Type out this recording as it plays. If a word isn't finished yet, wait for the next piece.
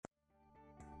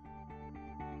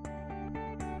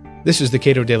This is the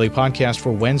Cato Daily Podcast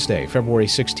for Wednesday, February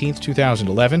 16th,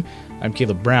 2011. I'm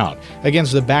Caleb Brown.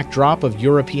 Against the backdrop of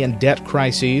European debt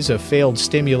crises, a failed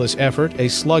stimulus effort, a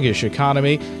sluggish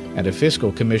economy, and a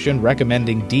fiscal commission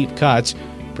recommending deep cuts,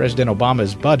 President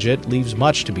Obama's budget leaves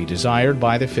much to be desired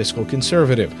by the fiscal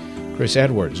conservative. Chris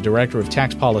Edwards, Director of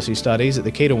Tax Policy Studies at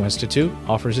the Cato Institute,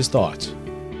 offers his thoughts.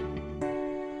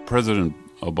 President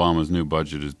Obama's new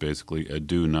budget is basically a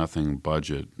do-nothing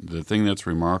budget. The thing that's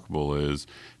remarkable is,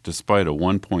 despite a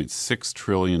 $1.6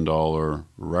 trillion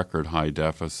record-high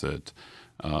deficit,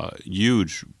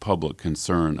 huge public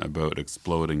concern about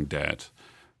exploding debt,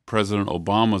 President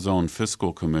Obama's own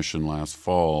fiscal commission last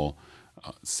fall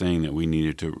saying that we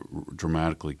needed to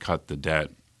dramatically cut the debt.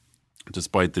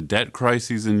 Despite the debt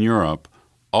crises in Europe,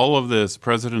 all of this,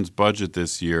 President's budget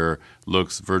this year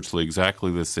looks virtually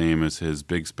exactly the same as his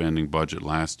big spending budget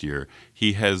last year.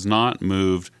 He has not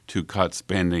moved to cut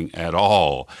spending at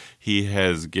all. He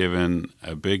has given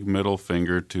a big middle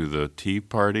finger to the Tea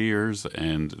Partiers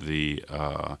and the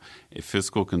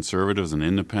fiscal conservatives and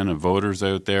independent voters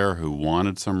out there who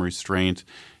wanted some restraint.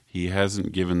 He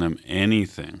hasn't given them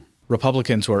anything.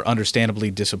 Republicans were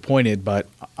understandably disappointed, but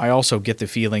I also get the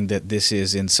feeling that this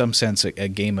is in some sense a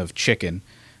game of chicken.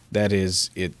 That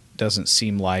is, it doesn't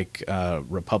seem like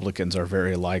Republicans are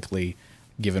very likely,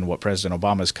 given what President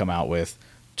Obama's come out with,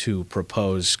 to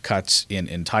propose cuts in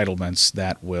entitlements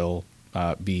that will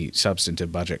be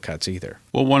substantive budget cuts either.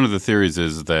 Well, one of the theories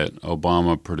is that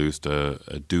Obama produced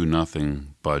a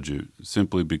do-nothing budget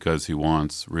simply because he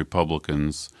wants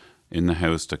Republicans in the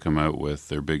House to come out with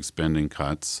their big spending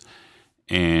cuts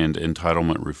and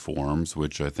entitlement reforms,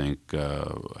 which I think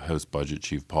House Budget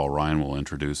Chief Paul Ryan will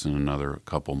introduce in another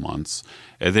couple months.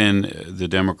 And then the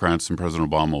Democrats and President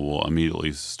Obama will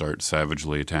immediately start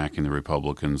savagely attacking the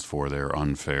Republicans for their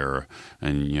unfair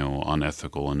and,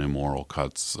 unethical and immoral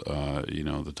cuts,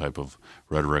 the type of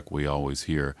rhetoric we always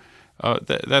hear.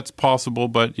 That's possible,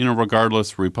 but,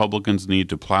 regardless, Republicans need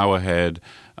to plow ahead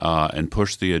and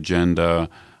push the agenda.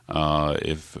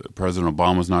 If President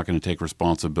Obama is not going to take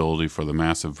responsibility for the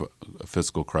massive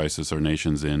fiscal crisis our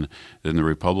nation's in, then the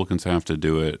Republicans have to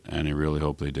do it, and I really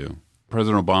hope they do.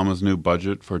 President Obama's new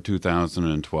budget for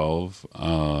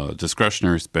 2012,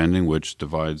 discretionary spending, which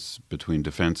divides between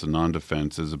defense and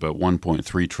non-defense, is about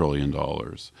 $1.3 trillion.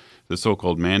 The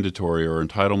so-called mandatory or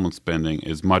entitlement spending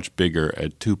is much bigger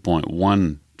at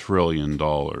 $2.1 trillion.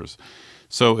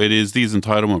 So it is these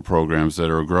entitlement programs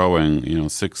that are growing,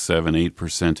 6, 7,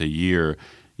 8% a year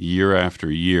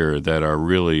after year, that are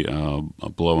really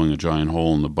blowing a giant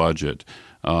hole in the budget.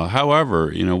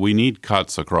 However, we need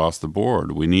cuts across the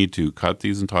board. We need to cut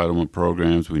these entitlement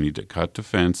programs. We need to cut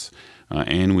defense,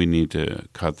 and we need to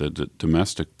cut the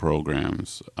domestic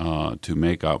programs to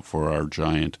make up for our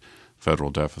giant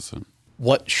federal deficit.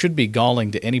 What should be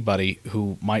galling to anybody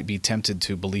who might be tempted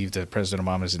to believe that President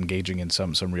Obama is engaging in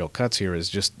some real cuts here is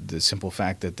just the simple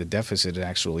fact that the deficit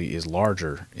actually is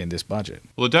larger in this budget.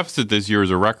 Well, the deficit this year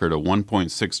is a record of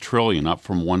 $1.6 trillion, up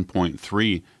from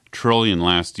 $1.3 trillion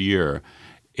last year.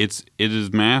 It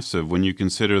is massive when you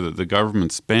consider that the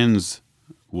government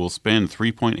will spend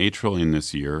 $3.8 trillion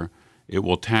this year. It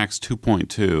will tax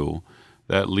 $2.2.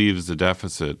 That leaves the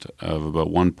deficit of about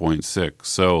 1.6.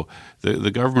 So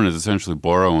the government is essentially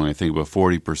borrowing, I think, about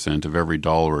 40% of every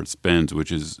dollar it spends,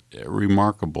 which is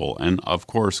remarkable and, of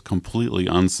course, completely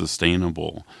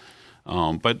unsustainable.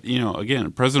 But,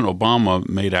 again, President Obama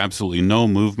made absolutely no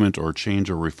movement or change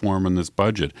or reform in this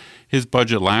budget. His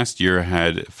budget last year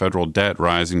had federal debt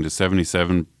rising to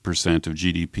 77% of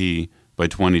GDP by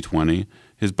 2020.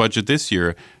 His budget this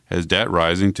year has debt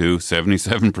rising to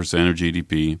 77% of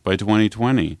GDP by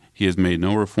 2020. He has made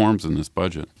no reforms in this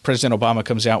budget. President Obama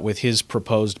comes out with his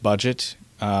proposed budget.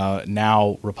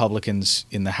 Now Republicans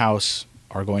in the House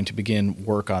are going to begin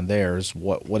work on theirs.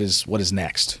 What is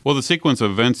next? Well, the sequence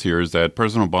of events here is that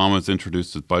President Obama has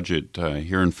introduced his budget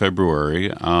here in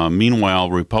February.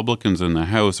 Meanwhile, Republicans in the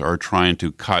House are trying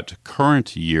to cut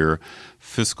current year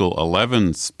fiscal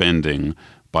 11 spending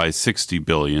by $60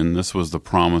 billion. This was the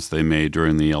promise they made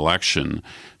during the election.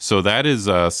 So that is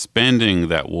spending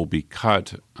that will be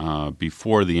cut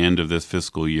before the end of this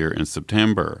fiscal year in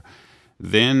September.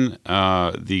 Then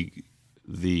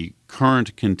the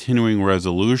current continuing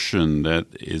resolution that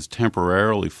is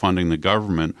temporarily funding the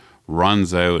government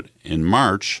runs out in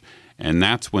March, and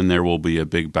that's when there will be a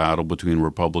big battle between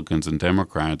Republicans and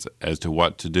Democrats as to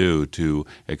what to do to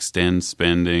extend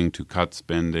spending, to cut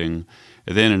spending.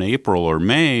 And then in April or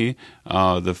May,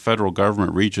 the federal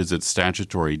government reaches its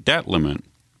statutory debt limit.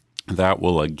 That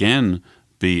will again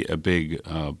be a big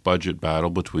budget battle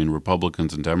between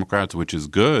Republicans and Democrats, which is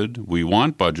good. We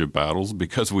want budget battles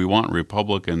because we want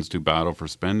Republicans to battle for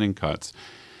spending cuts.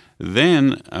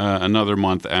 Then another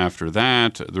month after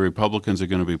that, the Republicans are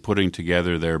going to be putting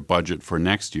together their budget for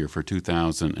next year, for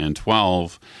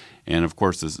 2012. And, of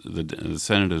course, the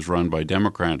Senate is run by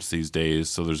Democrats these days,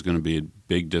 so there's going to be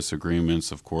big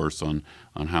disagreements, of course, on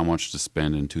how much to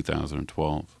spend in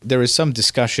 2012. There is some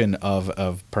discussion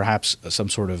of perhaps some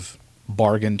sort of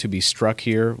bargain to be struck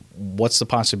here. What's the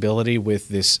possibility with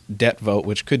this debt vote,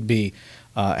 which could be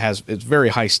it's very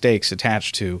high stakes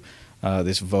attached to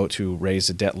this vote to raise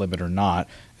the debt limit or not?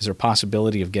 Is there a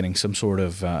possibility of getting some sort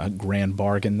of grand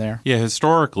bargain there? Yeah,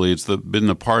 historically, it's been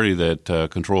the party that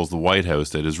controls the White House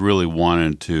that has really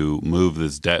wanted to move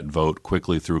this debt vote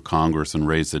quickly through Congress and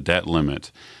raise the debt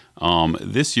limit.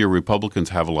 This year, Republicans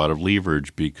have a lot of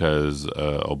leverage because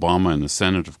Obama and the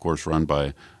Senate, of course, run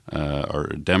by or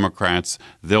Democrats,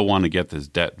 they'll want to get this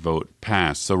debt vote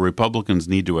passed. So Republicans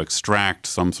need to extract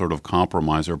some sort of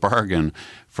compromise or bargain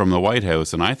from the White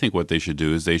House. And I think what they should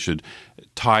do is they should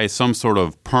tie some sort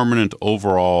of permanent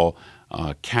overall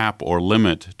cap or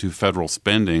limit to federal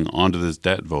spending onto this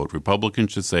debt vote.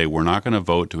 Republicans should say we're not going to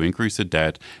vote to increase the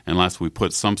debt unless we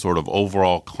put some sort of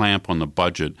overall clamp on the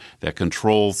budget that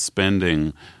controls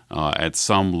spending at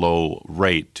some low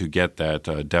rate to get that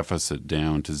deficit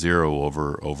down to zero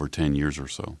over 10 years or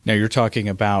so. Now you're talking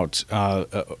about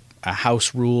a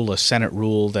House rule, a Senate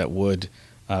rule that would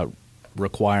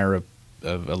require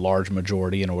a large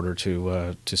majority in order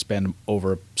to spend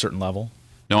over a certain level?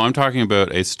 No, I'm talking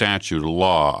about a statute, a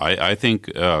law. I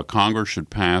think Congress should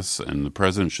pass and the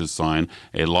president should sign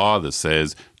a law that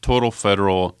says total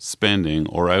federal spending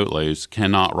or outlays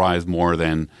cannot rise more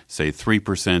than, say,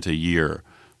 3% a year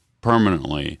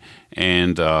permanently.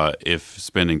 And if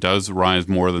spending does rise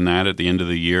more than that at the end of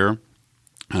the year,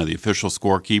 the official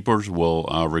scorekeepers will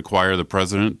require the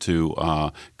president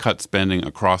to cut spending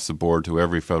across the board to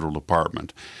every federal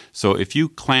department. So if you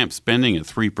clamp spending at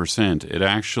 3%, it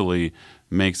actually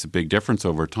makes a big difference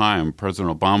over time.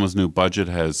 President Obama's new budget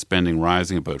has spending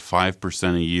rising about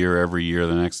 5% a year every year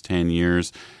the next 10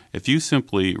 years. If you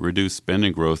simply reduce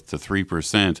spending growth to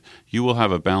 3%, you will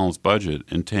have a balanced budget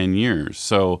in 10 years.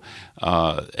 So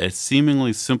a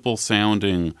seemingly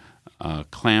simple-sounding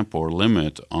clamp or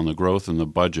limit on the growth in the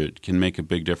budget can make a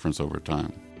big difference over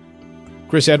time.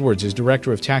 Chris Edwards is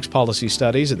Director of Tax Policy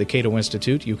Studies at the Cato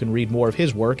Institute. You can read more of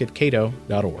his work at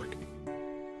cato.org.